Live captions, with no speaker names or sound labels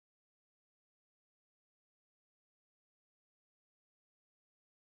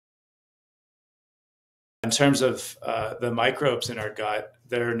In terms of the microbes in our gut,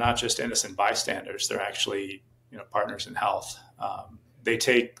 they're not just innocent bystanders. They're actually, partners in health. They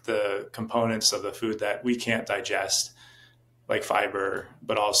take the components of the food that we can't digest, like fiber,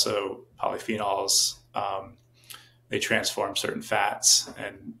 but also polyphenols. They transform certain fats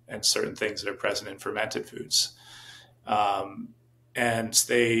and certain things that are present in fermented foods. And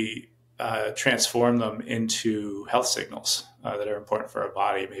they transform them into health signals that are important for our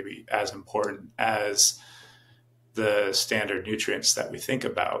body, maybe as important as the standard nutrients that we think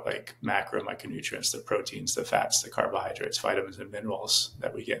about, like macro, micronutrients, the proteins, the fats, the carbohydrates, vitamins, and minerals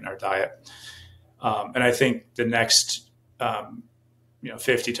that we get in our diet. And I think the next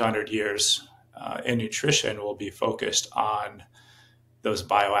 50 to 100 years in nutrition will be focused on those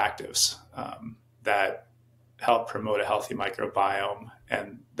bioactives that help promote a healthy microbiome,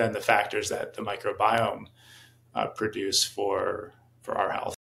 and then the factors that the microbiome produce for our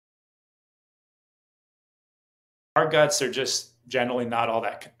health. Our guts are just generally not all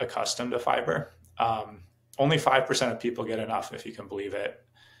that accustomed to fiber. Only 5% of people get enough, if you can believe it.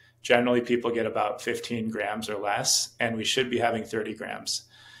 Generally, people get about 15 grams or less, and we should be having 30 grams.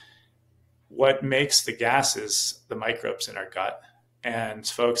 What makes the gas is the microbes in our gut, and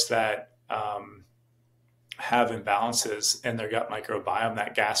folks that have imbalances in their gut microbiome,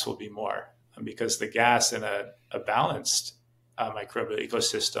 that gas will be more, because the gas in a balanced microbial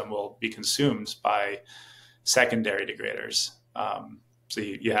ecosystem will be consumed by secondary degraders. So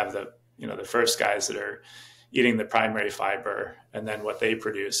you have the first guys that are eating the primary fiber, and then what they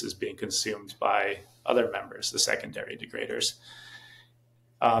produce is being consumed by other members, the secondary degraders.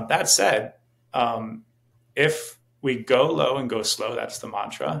 That said, if we go low and go slow, that's the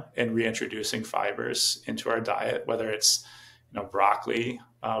mantra, in reintroducing fibers into our diet, whether it's broccoli,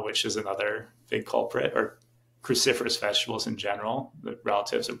 which is another big culprit, or cruciferous vegetables in general, the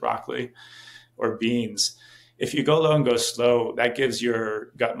relatives of broccoli, or beans. If you go low and go slow, that gives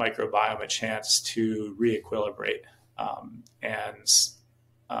your gut microbiome a chance to re-equilibrate.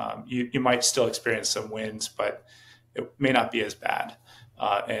 You might still experience some wins, but it may not be as bad.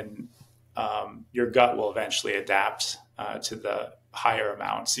 Your gut will eventually adapt to the higher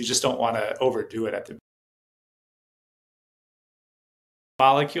amounts. You just don't want to overdo it at the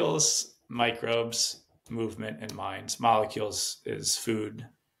molecules, microbes, movement, and minds. Molecules is food.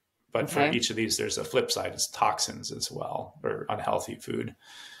 But for each of these, there's a flip side. It's toxins as well, or unhealthy food.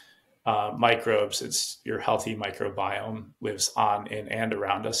 Microbes, it's your healthy microbiome lives on, in, and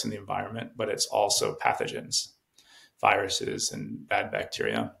around us in the environment, but it's also pathogens, viruses, and bad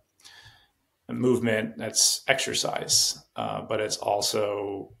bacteria. And movement, that's exercise, but it's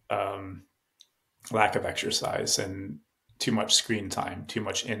also lack of exercise and too much screen time, too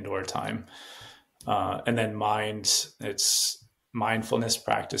much indoor time. And then mind, it's mindfulness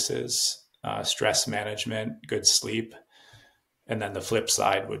practices, stress management, good sleep. And then the flip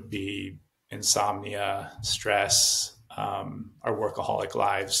side would be insomnia, stress, our workaholic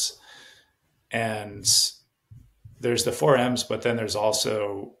lives. And there's the 4 M's, but then there's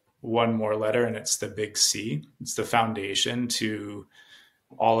also one more letter, and it's the big C. It's the foundation to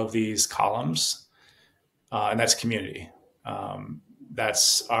all of these columns. And that's community.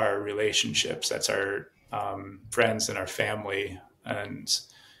 That's our relationships. That's our friends and our family, and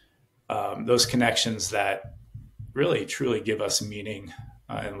those connections that really truly give us meaning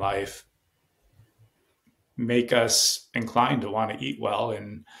in life, make us inclined to want to eat well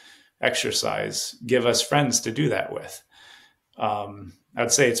and exercise, give us friends to do that with.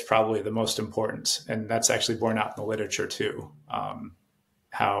 I'd say it's probably the most important, and that's actually borne out in the literature too,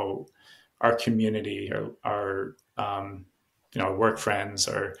 how our community, our work friends,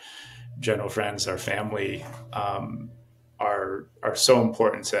 our general friends, our family are so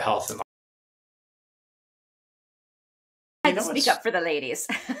important to health and life. I speak up for the ladies.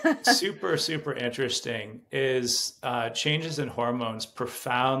 super, super interesting is changes in hormones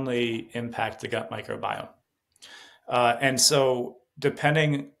profoundly impact the gut microbiome. And so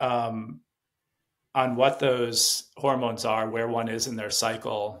depending on what those hormones are, where one is in their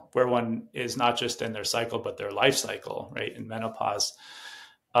cycle, where one is not just in their cycle, but their life cycle, right, in menopause,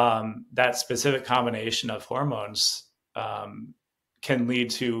 that specific combination of hormones can lead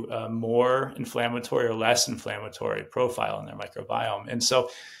to a more inflammatory or less inflammatory profile in their microbiome. And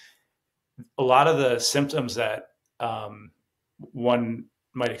so a lot of the symptoms that one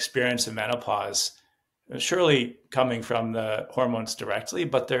might experience in menopause, surely coming from the hormones directly,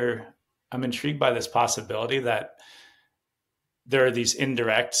 but I'm intrigued by this possibility that there are these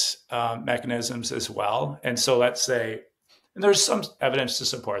indirect mechanisms as well. And so let's say, and there's some evidence to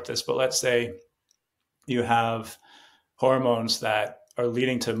support this, but let's say you have hormones that are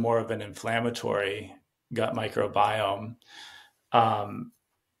leading to more of an inflammatory gut microbiome,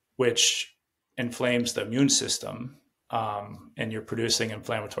 which inflames the immune system, and you're producing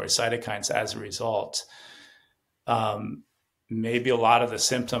inflammatory cytokines as a result, maybe a lot of the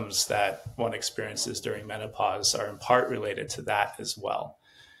symptoms that one experiences during menopause are in part related to that as well.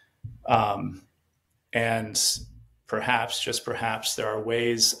 And perhaps, just perhaps, there are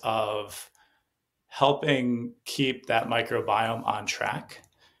ways of helping keep that microbiome on track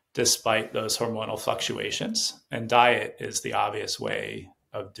despite those hormonal fluctuations. And diet is the obvious way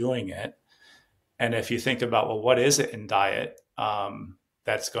of doing it. And if you think about, well, what is it in diet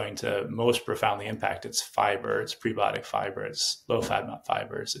that's going to most profoundly impact? It's fiber, it's prebiotic fiber, it's low-fat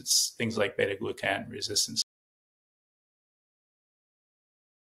fibers, it's things like beta-glucan resistance